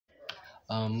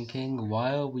King,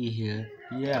 why are we here?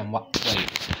 Yeah,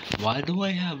 wait, why do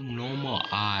I have normal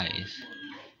eyes?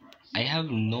 I have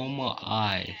normal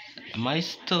eyes. Am I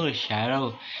still a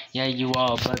shadow? Yeah, you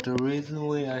are, but the reason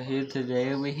we are here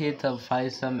today, we're here to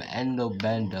fight some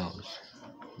endobendos.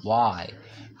 Why?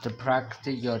 To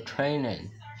practice your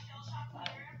training.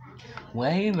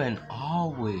 Where even are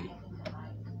we?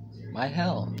 My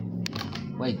hell.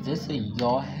 Wait, this is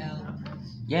your hell?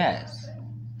 Yes.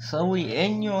 So we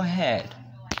in your head?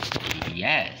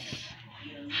 Yes.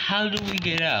 How do we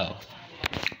get out?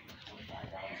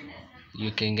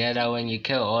 You can get out when you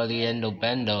kill all the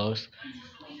endobendos.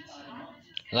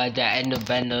 Like the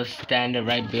endobendo standing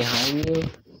right behind you.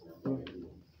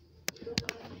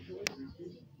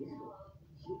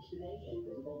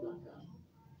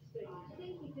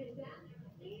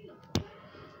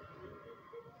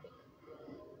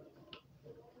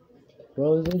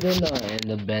 Rosie, there's no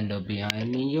endobendo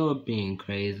behind me. You're being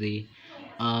crazy.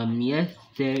 Yes,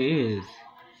 there is.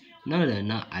 No, they're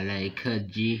not. I like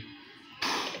G.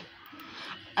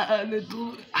 What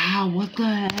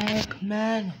the heck,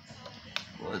 man?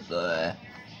 What the heck?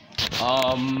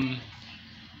 Oh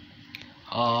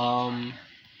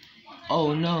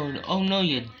no,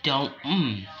 you don't.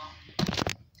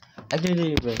 I didn't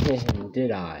even hit him,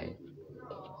 did I?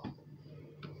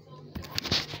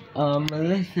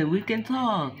 Listen, we can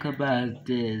talk about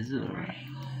this, alright?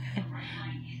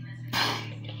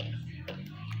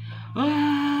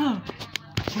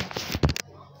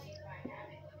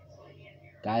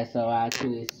 Guys, so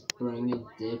actually Springy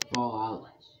did fall out.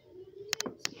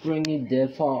 Springy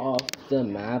did fall off the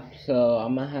map, so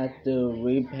I'm gonna have to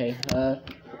repay her.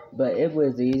 But it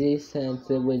was easy since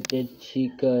it was just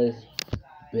Chica's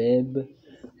bib,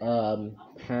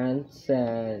 pants,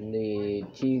 and the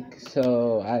cheek.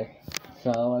 So I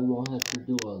won't have to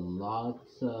do a lot.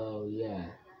 So yeah.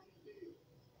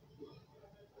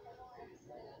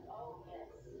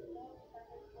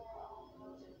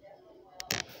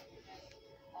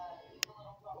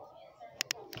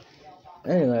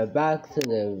 Anyway, back to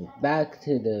the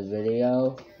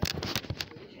video.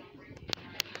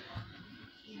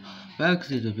 Back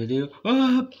to the video.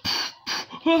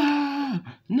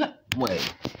 No,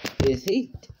 wait. Is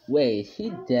she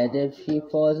dead if she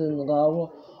falls in the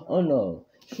lava? Oh no,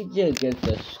 she just gets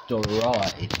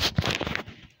destroyed.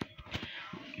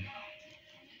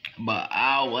 But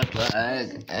what the heck?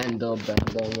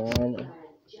 Endobendo, man.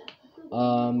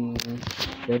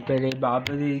 The Billy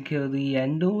Bobbity kill the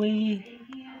Endoy?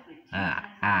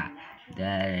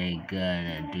 That ain't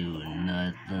gonna do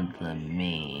nothing to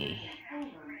me.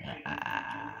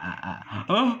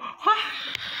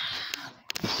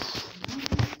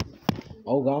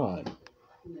 Oh god.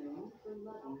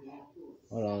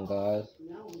 Hold on, guys.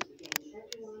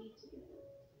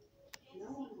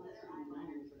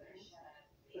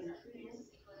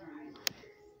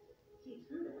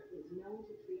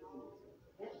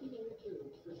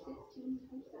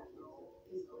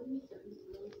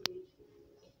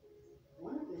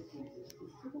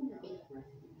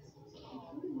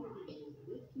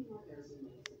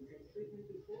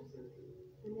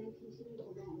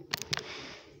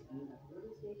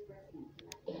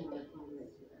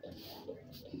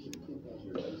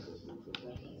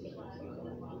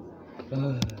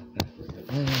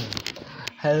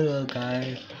 Hello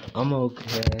guys, I'm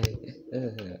okay.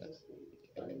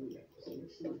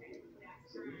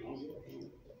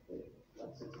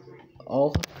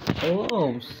 Oh,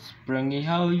 hello, Springy,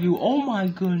 how are you? Oh my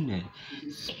goodness,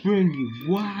 Springy,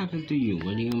 what happened to you?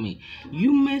 What do you mean?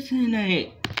 You missing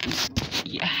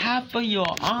half of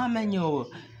your arm and your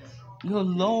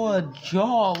lower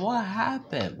jaw. What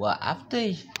happened? Well,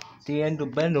 after the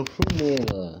endobendo threw me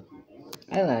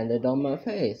I landed on my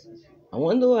face. I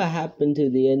wonder what happened to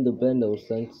the endobendo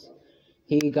since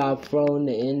he got thrown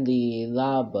in the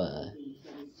lava.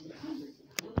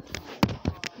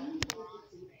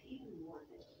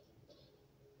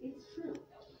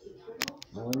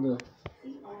 I wonder.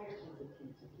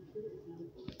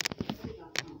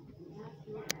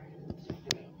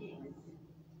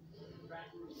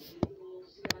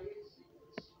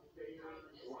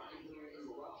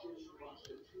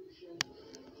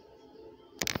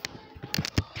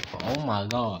 Oh my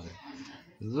god.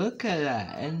 Look at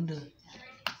that. And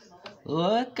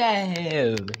look at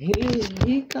him.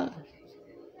 He got.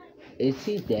 Is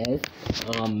he dead?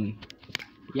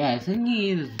 Yeah, I think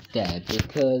he is dead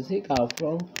because he got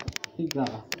thrown.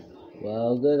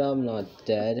 Well, good, I'm not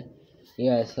dead.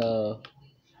 Yeah, so.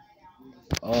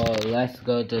 Oh, let's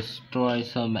go destroy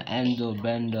some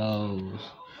endobendos.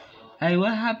 Hey,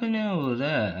 what happened over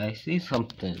there? I see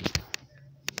something.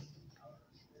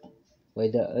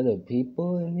 Wait, there are other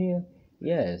people in here?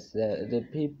 Yes, the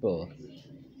people.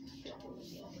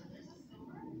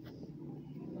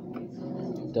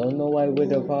 Don't know why with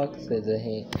the fox is a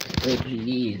hand. Wait,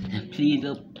 please,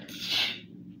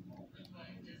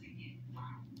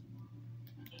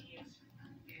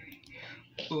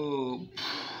 oh,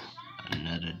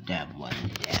 another dead one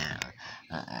down.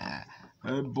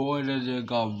 Her boy that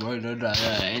got murdered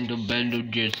and the bender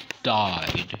just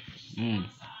died.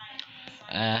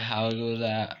 How did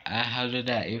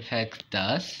that affect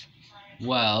us?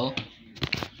 Well,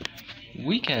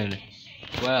 we can.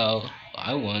 Well,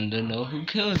 I want to know who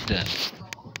killed them.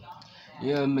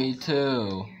 Yeah, me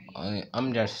too.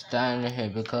 I'm just standing here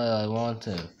because I want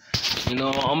to. You know,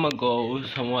 I'm gonna go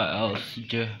somewhere else.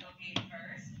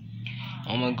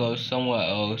 I'm gonna go somewhere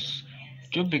else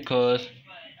just because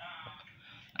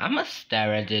I'm gonna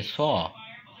stare at this fall.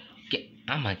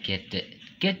 I'm gonna get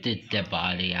the dead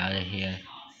body out of here.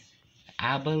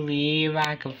 I believe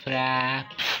I can fly.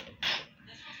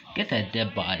 Get that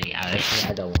dead body out of here.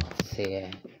 I don't want to see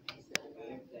it.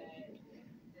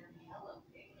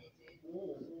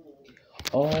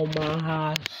 Oh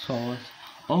my sauce.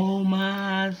 Oh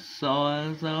my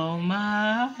sauce. Oh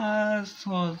my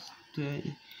sauce.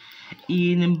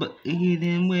 Eating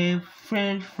with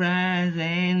French fries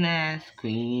and ice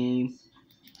cream.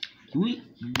 We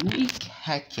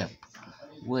ketchup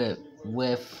with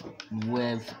with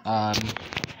um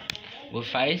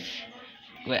with ice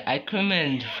with ice cream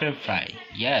and French fry.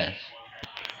 Yes.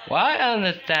 Well, I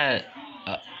understand.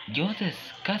 You're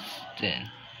disgusting.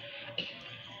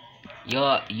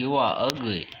 You are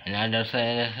ugly, and I don't say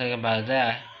anything about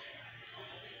that.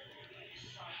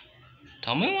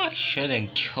 Tell me why I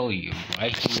shouldn't kill you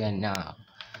right here now.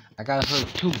 I got hurt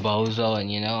too, bozo,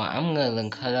 and I'm gonna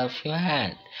cut off your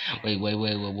hand. Wait,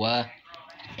 what?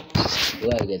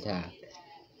 Leg attack.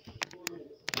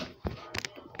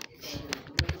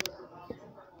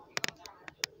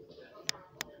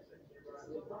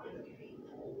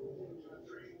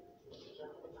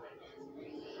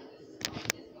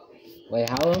 Wait,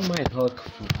 how am I hooked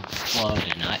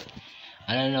floating?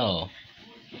 I don't know.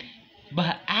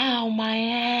 But ow, my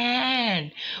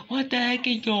hand! What the heck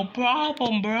is your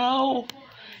problem, bro?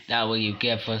 That's what you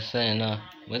get for saying,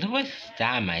 what if I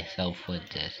stab myself with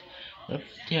this? What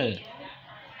if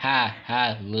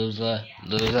Ha, loser.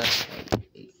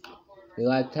 You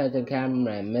like touch the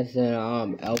camera and missing an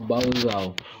arm,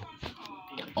 elbozo.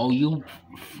 Oh, you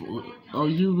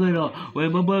little,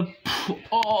 wait,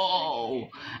 oh,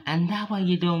 and that why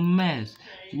you don't mess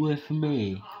with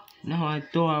me. Now I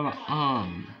don't have an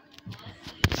arm.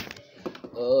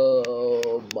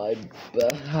 Oh, my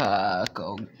back.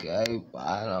 Okay,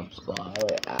 fine, I'm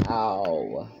sorry.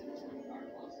 Ow.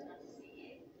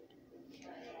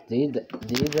 These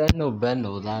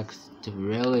Bendel looks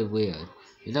really weird.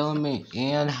 You know what I mean?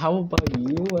 And how about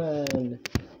you and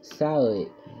Sally?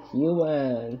 You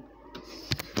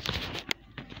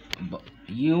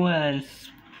and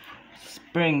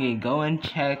Springy, go and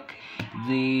check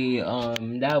the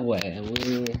that way,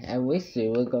 and we see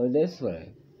we'll go this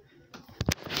way.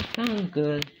 Sounds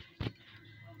good.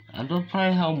 I don't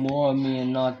probably help more of me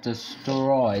and not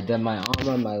destroyed than my arm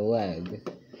and my leg.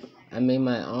 I mean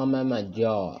my arm and my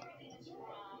jaw.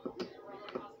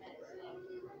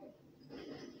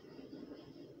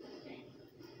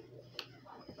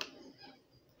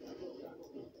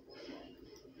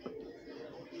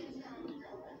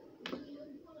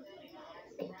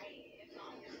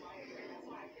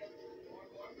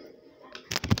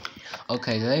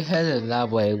 Okay, they headed that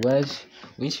way.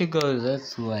 We should go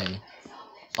this way.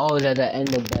 Oh, there's the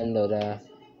end of Bendo there.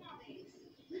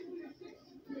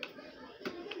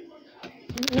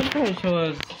 I'm pretty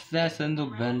sure that end of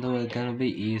Bendo is gonna be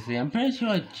easy. I'm pretty sure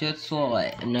I just saw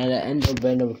another end of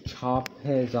Bendo chop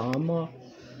his armor.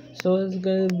 So it's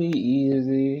gonna be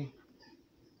easy.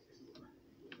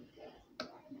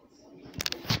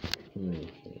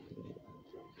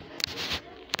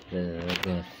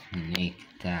 The sneak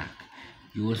attack.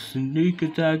 Your sneak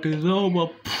attack is over.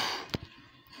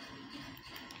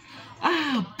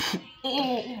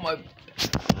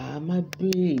 Oh my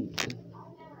beak.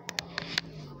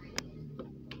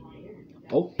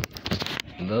 Oh,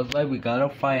 looks like we got a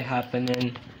fight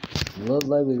happening. Because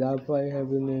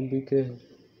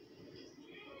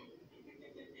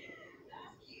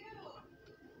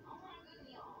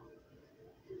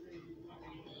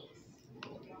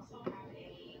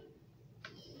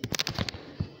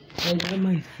I got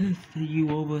my sister, you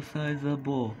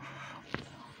oversizable.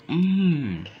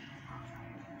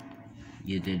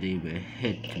 You didn't even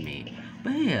hit me.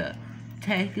 But yeah,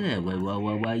 take it. Wait,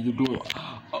 what you doing?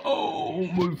 Oh,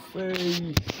 my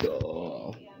face.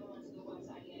 Oh.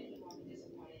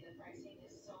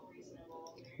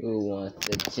 Who wants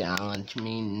to challenge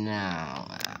me now?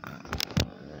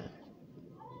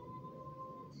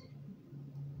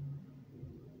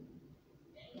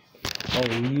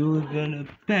 Oh, you were gonna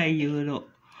pay, you little.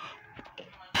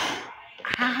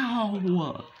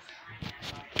 Ow!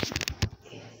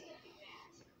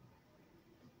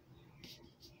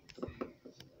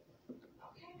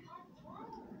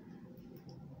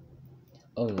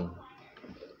 Oh.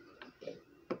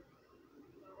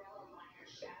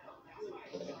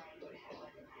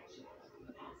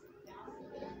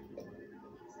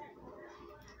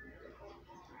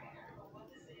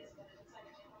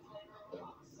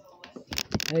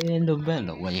 Hey, in the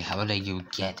middle. Wait, how did you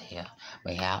get here?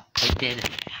 Wait, how? I did it.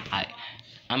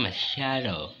 I'm a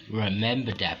shadow.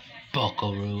 Remember that,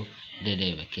 buckaroo? Didn't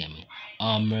even kill me.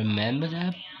 Remember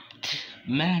that?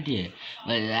 Magic.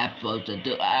 What is that supposed to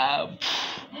do?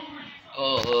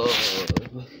 Oh.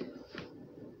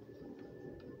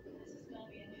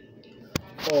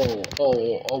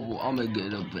 I'm gonna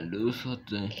get up and do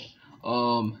something.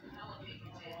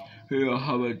 Here I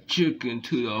have a chicken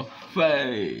to the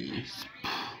face.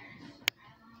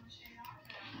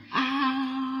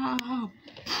 Ah!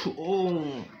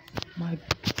 Oh, my.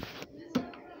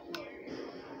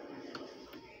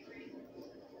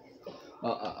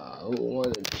 Who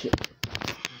wants a chicken?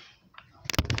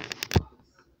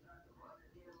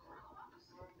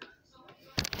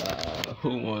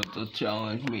 Who wants to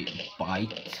challenge me?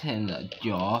 Bite in the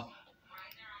jaw.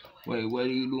 Wait, what are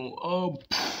you doing? Oh.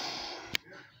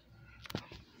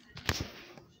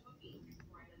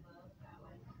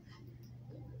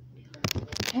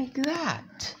 Take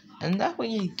that. And that's what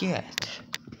you get.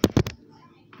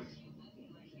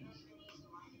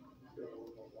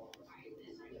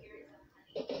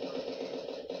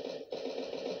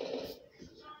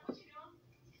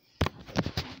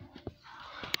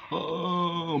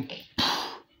 Oh.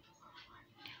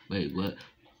 Wait, what?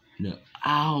 No.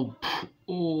 Ow.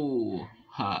 Oh.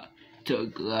 Ha.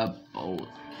 Took that bowl.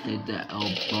 Did that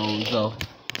elbow though.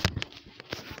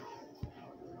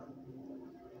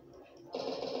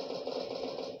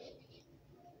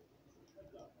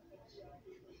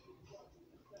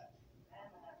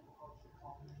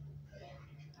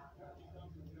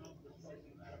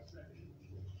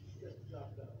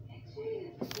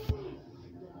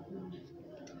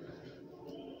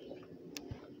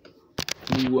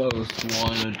 Who else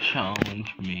wanna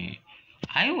challenge me?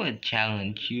 I would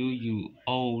challenge you, you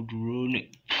old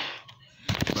runic.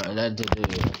 Bro, that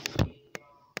didn't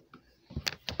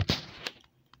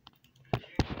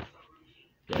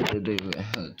even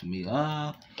hurt me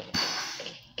up.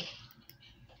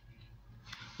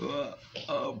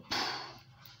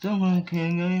 Someone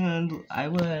can handle. I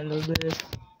will handle this.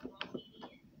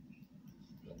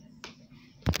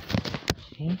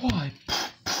 What?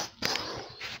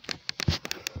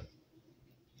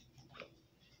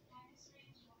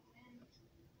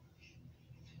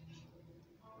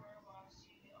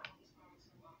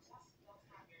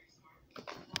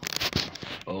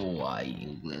 Oh, why,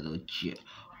 you little shit?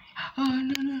 Oh,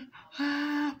 no.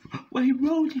 Wait,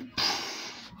 Rosie.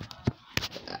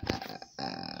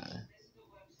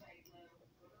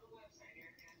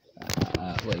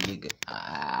 What you gonna?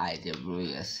 I just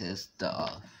reassist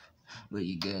stuff. What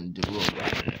you gonna do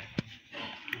about it?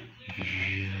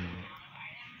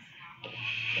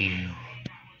 You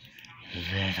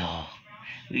little.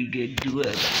 We can do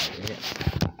it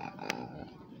about it.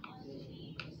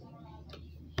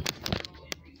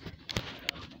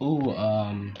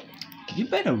 Oh, you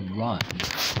better run.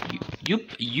 You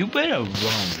better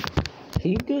run.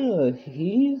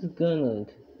 He's gonna.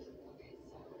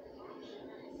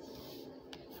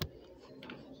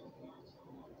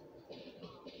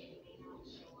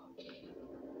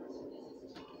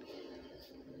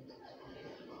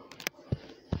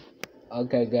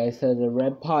 Okay, guys, so the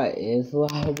red part is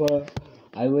lava.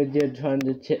 I was just trying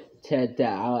to check that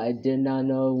out. I did not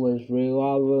know it was real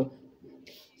lava.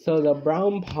 So the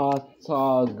brown parts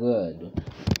are good.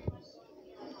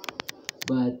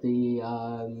 But the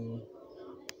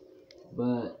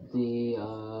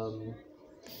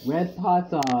red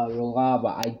parts are lava.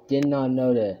 I did not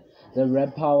know that. The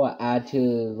red part will add to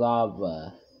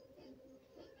lava.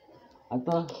 I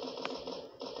thought.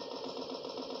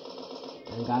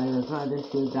 And guys, I'm trying to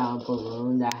shoot down a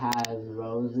balloon that has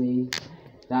Rosie.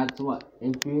 That's what,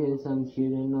 if you hear some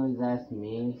shooting noise, that's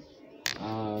me.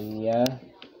 Yeah.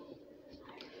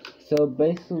 So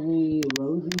basically,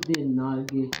 Rosie did not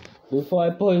get, before I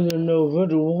put in the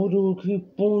video, why do I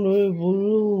keep on the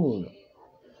balloon?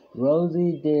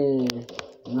 Rosie did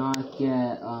not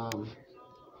get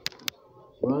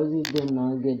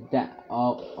that,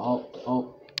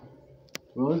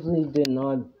 Rosalie did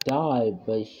not die,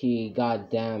 but she got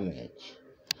damaged.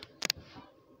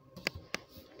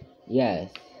 Yes.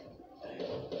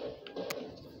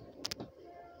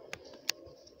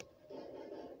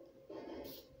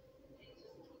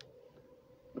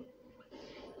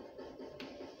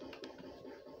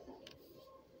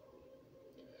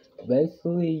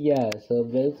 Basically, yeah. So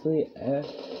basically,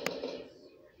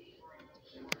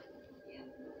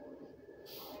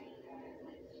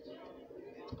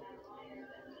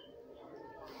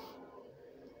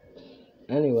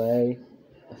 anyway,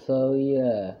 so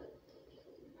yeah.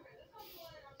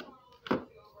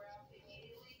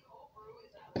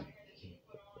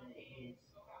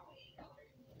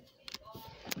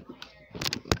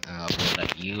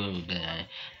 But you guy,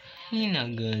 he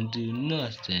not gonna do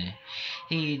nothing.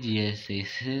 He just a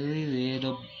silly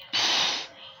little.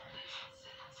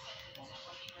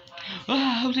 Oh,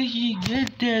 how did he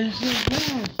get there so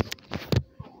fast?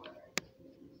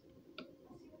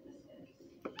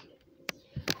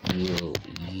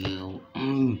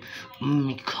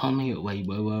 Come here. Wait,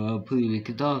 please, we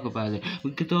can talk about it.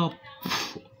 We can talk.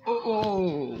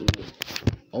 Oh,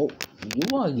 you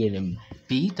are getting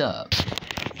beat up.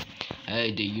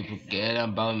 Hey, did you forget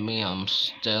about me? I'm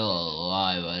still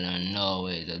alive. I don't know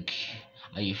it.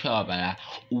 Are you sure about that?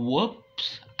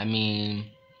 Whoops.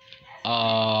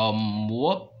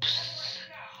 Whoops.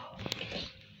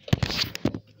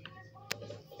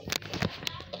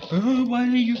 Why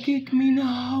did you kick me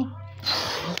now?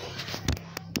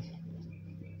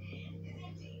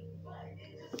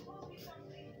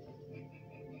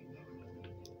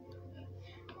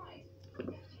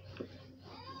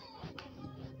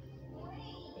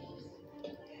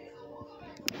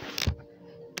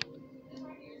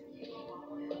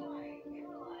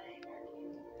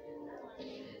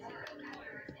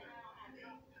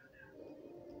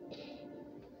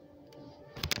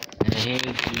 And here's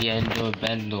the end of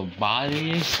Bendel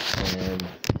Body. And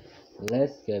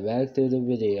let's get back to the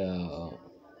video.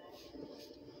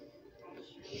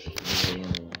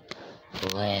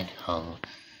 Let her.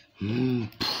 You.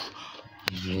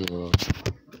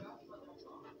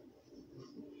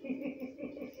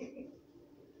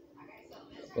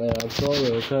 Wait, I'm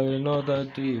sorry, okay? Not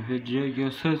that deep.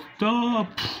 Virginia said stop.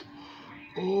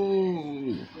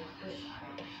 Oh.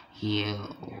 You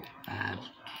have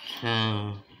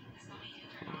to.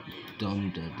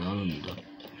 Dum da dum da.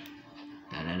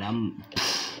 Da da dum.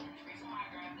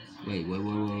 Wait,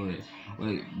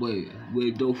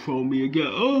 don't throw me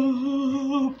again.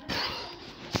 Oh.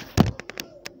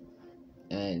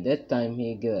 And this time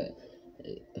he good.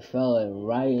 It fell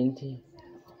right into.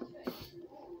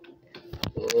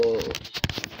 Oh.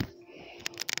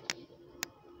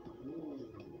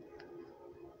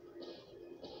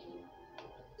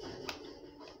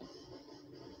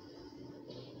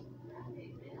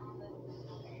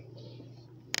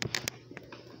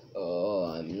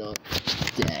 Oh, I'm not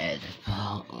dead.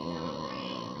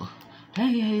 Oh.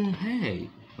 Hey.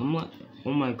 I'm like,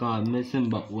 oh my god, missing,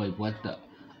 but wait, what the?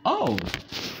 Oh!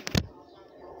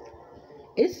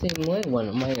 It seemed like one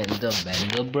of my Bender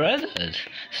brothers.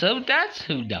 So that's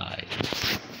who died.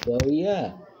 So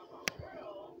yeah.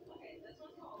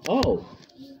 Oh.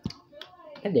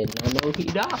 I did not know he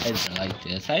died like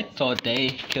this. I thought they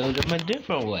killed him a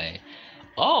different way.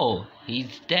 Oh,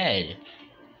 he's dead.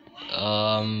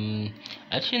 I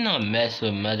should not mess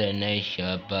with Mother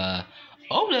Nature, but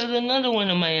oh, there's another one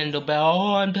of my Enderbell.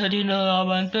 Oh, I'm touching the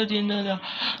lava, I'm touching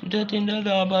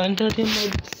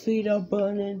my feet are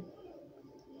burning.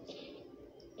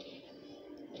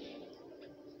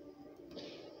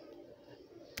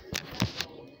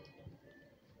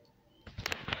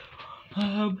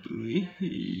 Please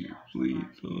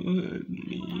don't hurt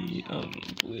me.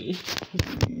 Please.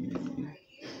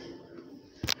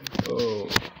 Oh,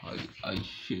 I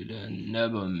should have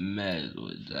never messed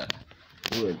with them.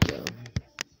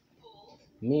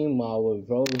 Meanwhile, with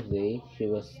Rosie, she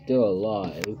was still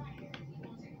alive.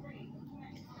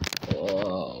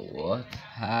 Oh, what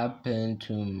happened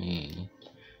to me?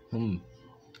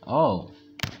 Oh,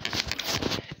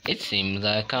 it seems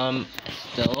like I'm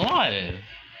still alive.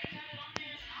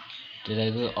 Did I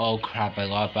lose? Oh crap, I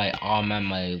lost my arm and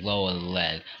my lower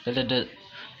leg.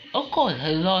 Of course,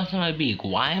 I lost my beak.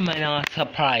 Why am I not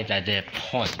surprised at this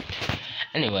point?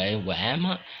 Anyway, where am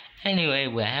I?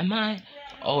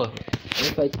 Oh,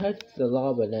 if I touch the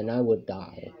lava, then I would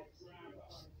die.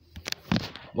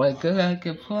 Why, cause I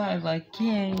can fly like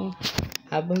King.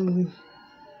 I believe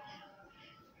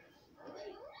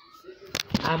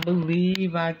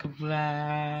I can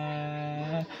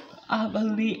fly. I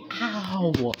believe.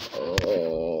 Ow!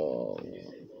 Oh.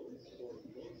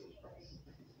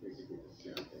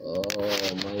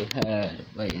 my head.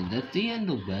 Wait, is this the end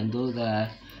of Wendell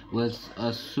that was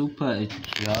a super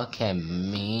jerk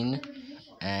and mean,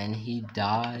 and he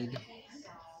died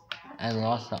and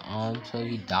lost the arm, so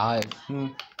he died?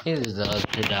 He deserves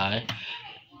to die.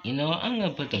 You know, I'm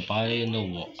gonna put the body in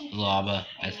the lava.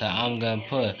 I said I'm gonna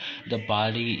put the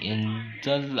body in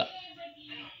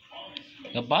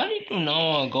the body do not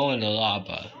want to go in the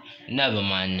lava. Never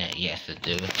mind that. Yes, it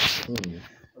do.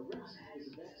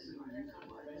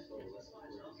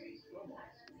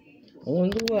 I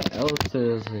wonder what else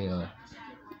is here.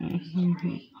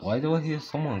 Why do I hear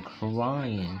someone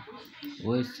crying?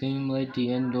 Well, it seemed like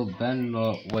the end of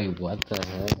Bender. Wait, what the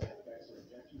heck?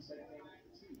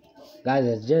 Guys,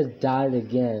 it just died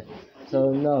again.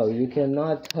 So no, you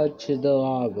cannot touch the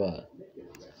lava.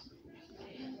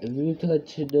 If you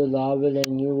touch the lava,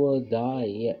 then you will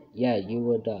die. Yeah, you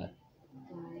will die.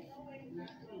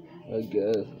 I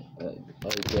guess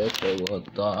I will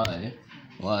die.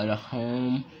 What a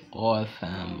home or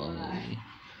family.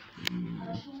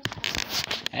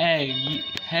 Hey, you.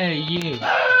 Look at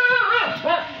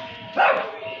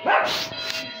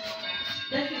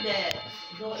that.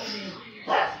 Go in.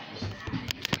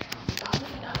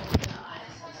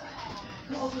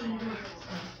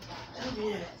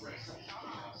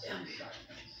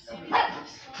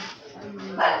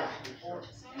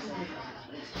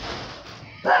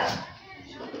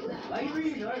 Why you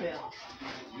ringing the doorbell?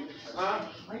 Huh?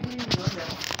 Why you ringing the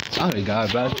doorbell? Sorry,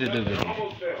 guys, back to the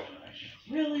video.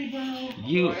 Really, bro?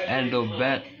 You and the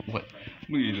bat. What?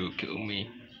 Will you kill me?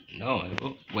 No, I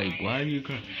won't. Wait, why are you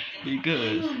crying?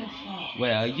 Because.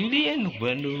 Wait, are you the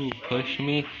individual who pushed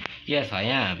me? Yes, I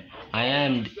am. I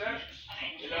am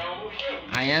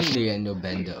the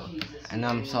Endobender, and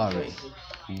I'm sorry.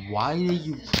 Why did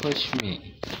you push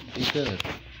me? Because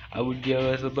I would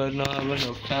jealous about not having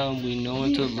a family, no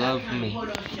one to love me.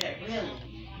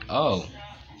 Oh.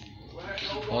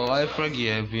 Well, I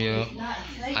forgive you.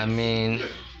 I mean,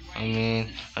 I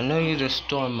know you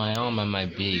destroyed my arm and my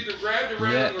beak.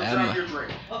 Yeah,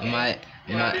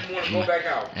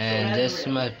 and this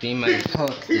must be my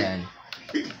hook then.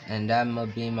 And that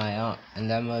must be my arm. And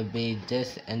that must be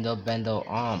this Endobender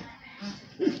arm.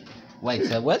 Wait,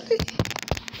 so what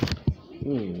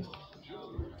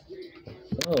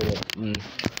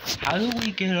how do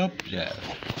we get up there?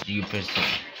 Do you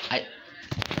perceive?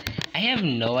 I have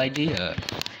no idea.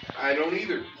 I don't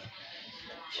either.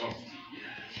 Oh.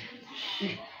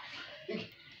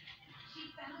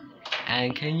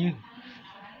 And can you,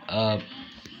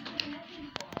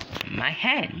 my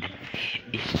hand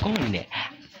is going there.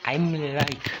 I'm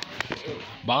like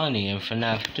Bonnie in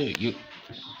FNAF 2.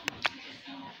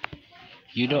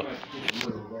 You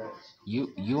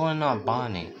are not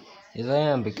Bonnie. Yes, I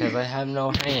am, because I have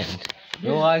no hands.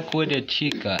 You're like with a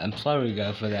chica. I'm sorry,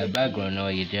 guys, for that background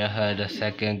noise you just heard a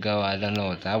second ago. I don't know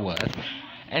what that was.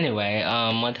 Anyway,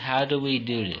 how do we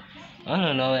do this? I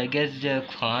don't know. I guess just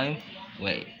climb.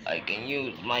 Wait, I can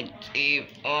use my teeth.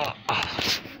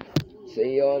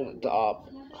 See you on the top.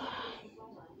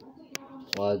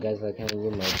 Well, I guess I can't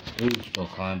use my boots for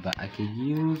climb, but I can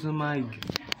use my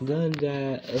gun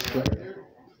that.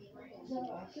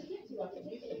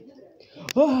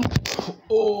 Oh,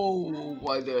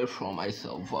 why did I throw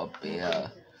myself up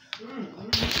here?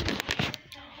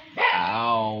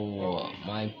 Ow,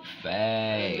 my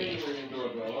face.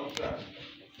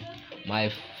 My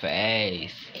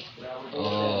face.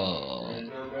 Oh,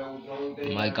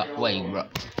 my God. Wait,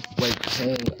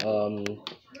 King,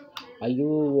 are you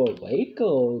awake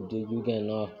or did you get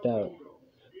knocked out?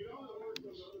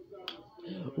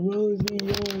 Rosie,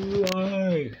 you're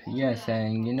alive. Yes,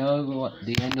 and you know what?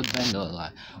 The Endobender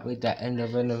alive. With that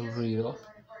Endobender real?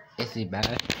 Is he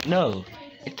bad? No.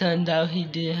 It turned out he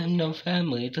didn't have no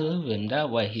family to live in. That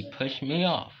way he pushed me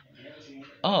off.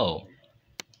 Oh.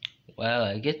 Well,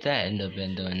 I get that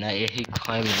Endobender, and now he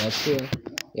climbing up here.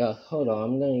 Yo, hold on.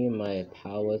 I'm gonna use my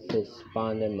power to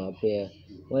spawn him up here.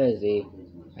 Where is he?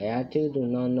 I actually do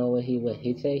not know what he was.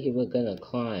 He said he was gonna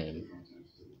climb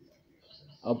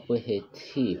up with his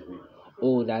teeth.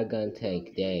 Oh, that's gonna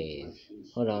take days.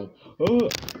 Hold on. Oh,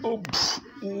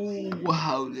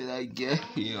 how did I get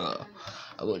here?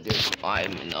 I was just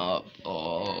climbing up.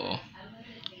 Oh,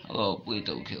 hello, please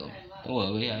don't kill me. Don't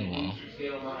worry, I won't.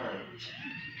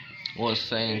 Well,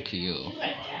 thank you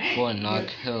for not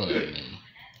killing me.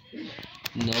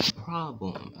 No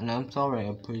problem. And I'm sorry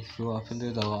I pushed you off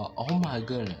into the wall. Oh my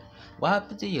goodness. What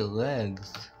happened to your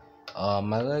legs?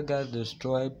 My leg got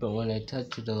destroyed, but when I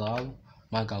touched the lava,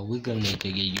 my God, we're gonna need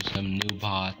to get you some new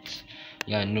parts.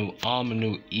 Yeah, new arm, a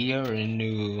new ear, a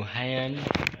new hand.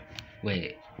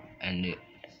 Wait, and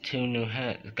 2 new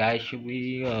hands. Guys, should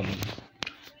we,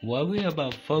 worry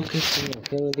about focusing on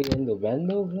killing the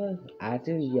Endo-Bendo blood?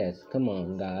 Actually, yes. Come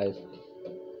on, guys.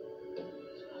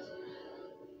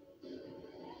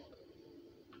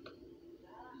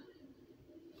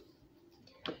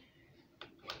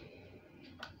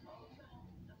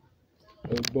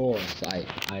 Hey, boss,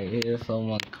 I hear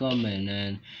someone coming,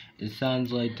 and it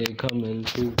sounds like they're coming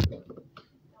too.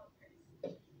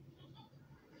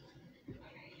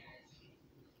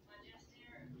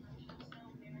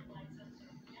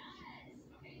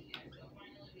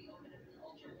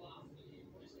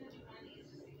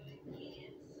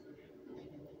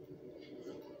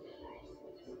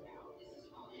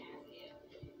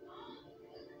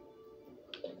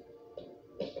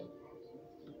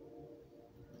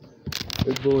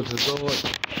 Hey, boss, it's on.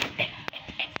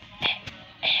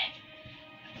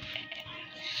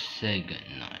 Say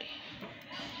goodnight.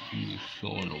 You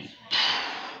son of...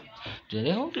 Did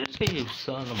they all just say you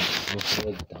son of a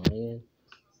before dying?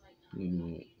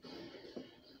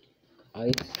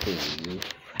 I see you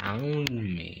found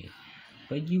me.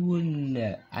 But you wouldn't,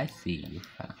 I see you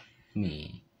found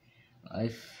me.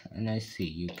 And I see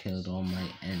you killed all my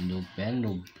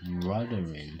Endo-Bendo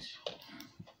brethrens.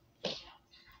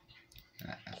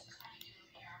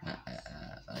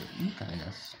 You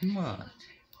kinda smart.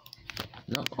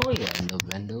 Not all your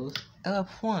Endo-Bendos. I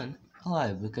left one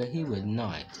alive because he was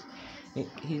nice.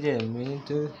 He didn't mean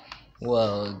to.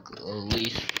 Well, at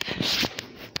least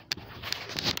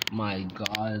my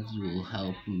gods will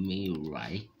help me,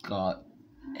 right? God.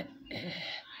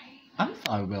 I'm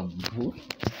sorry about Boo.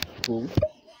 Hold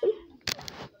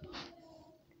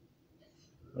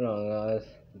on,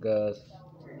 guys.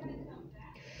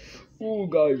 Oh,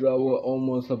 guys, I was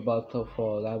almost about to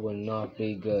fall. That would not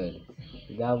be good.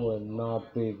 That would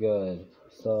not be good.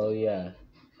 So, yeah.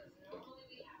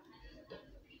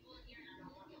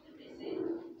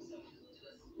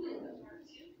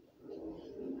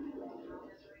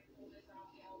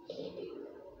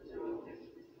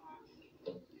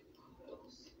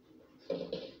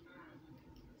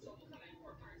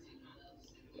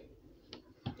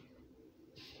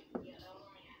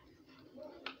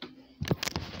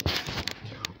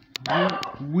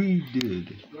 We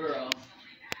did. Girl.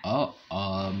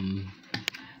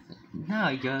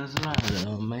 Nah, guys,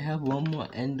 I have one more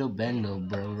Endo-Bendo,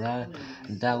 bro, right?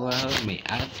 That will help me.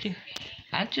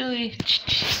 Actually,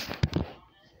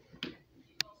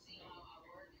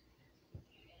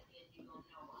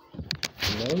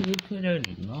 no, you could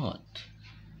have not.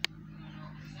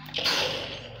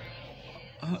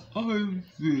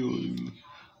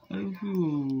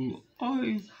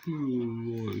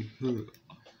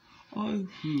 I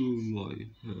feel my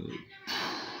head.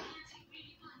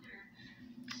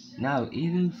 Now,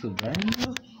 either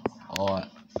surrender or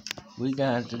we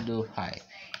gonna have to do a fight.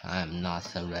 I'm not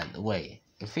surrender. Wait,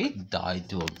 if he died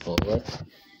to a bullet,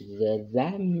 does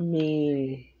that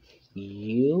mean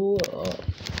you?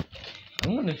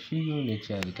 I'm gonna shoot you in the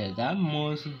chest because that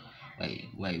most. Wait.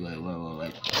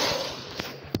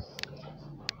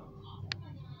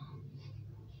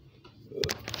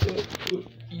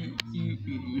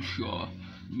 You sure?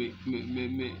 Me in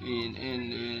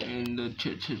the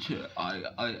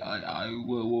I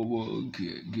will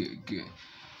get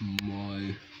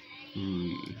my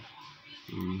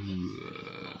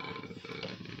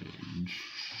revenge.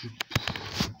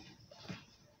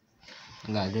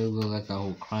 God, they look like a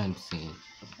whole crime scene.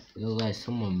 It look like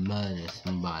someone murdered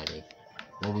somebody.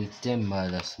 Well, we did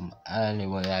murder some.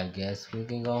 Anyway, I guess we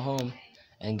can go home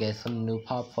and get some new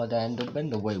pop for the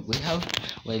Endo-Bendo.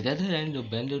 Wait, that's an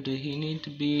Endo-Bendo. Do he need to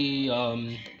be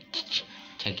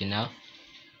taken out?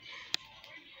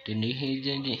 Do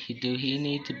he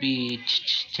need to be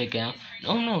taken out?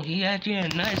 No, he actually a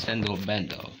nice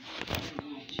Endo-Bendo.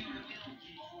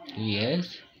 He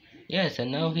is? Yes,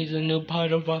 and now he's a new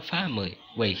part of our family.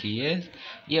 Wait, he is?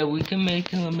 Yeah, we can make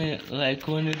him like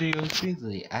one of the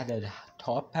OCs. Add a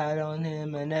top hat on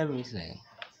him and everything.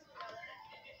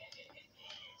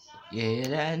 Yeah,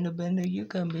 that Endo-Bendo, you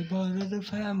can be part of the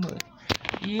family.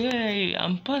 Yay,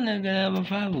 I'm finally gonna have a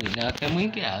family. Now, can we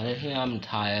get out of here? I'm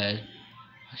tired.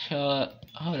 Sure,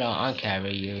 hold on, I'll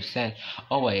carry you.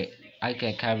 Oh, wait, I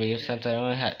can carry you since I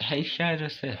only have. Hey, Shadow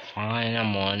said, fine,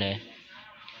 I'm on it.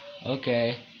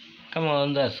 Okay, come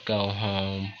on, let's go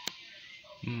home.